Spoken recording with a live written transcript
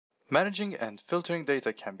Managing and filtering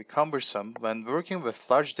data can be cumbersome when working with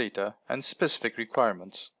large data and specific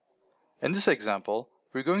requirements. In this example,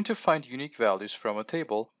 we're going to find unique values from a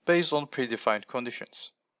table based on predefined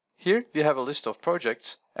conditions. Here we have a list of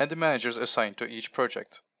projects and the managers assigned to each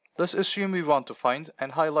project. Let's assume we want to find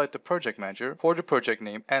and highlight the project manager for the project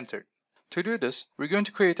name entered. To do this, we're going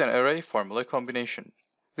to create an array formula combination.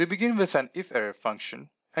 We begin with an if-error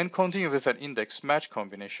function and continue with an index match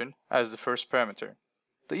combination as the first parameter.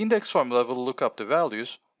 The index formula will look up the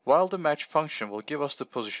values, while the match function will give us the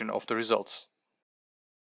position of the results.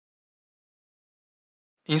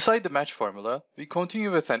 Inside the match formula, we continue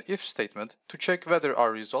with an if statement to check whether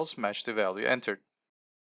our results match the value entered.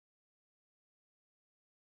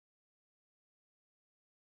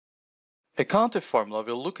 A COUNTIF formula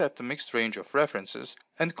will look at the mixed range of references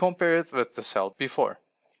and compare it with the cell before.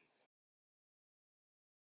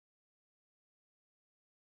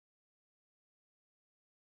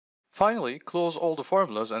 Finally, close all the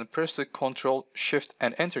formulas and press the Ctrl, Shift,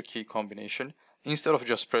 and Enter key combination instead of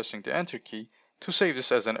just pressing the Enter key to save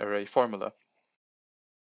this as an array formula.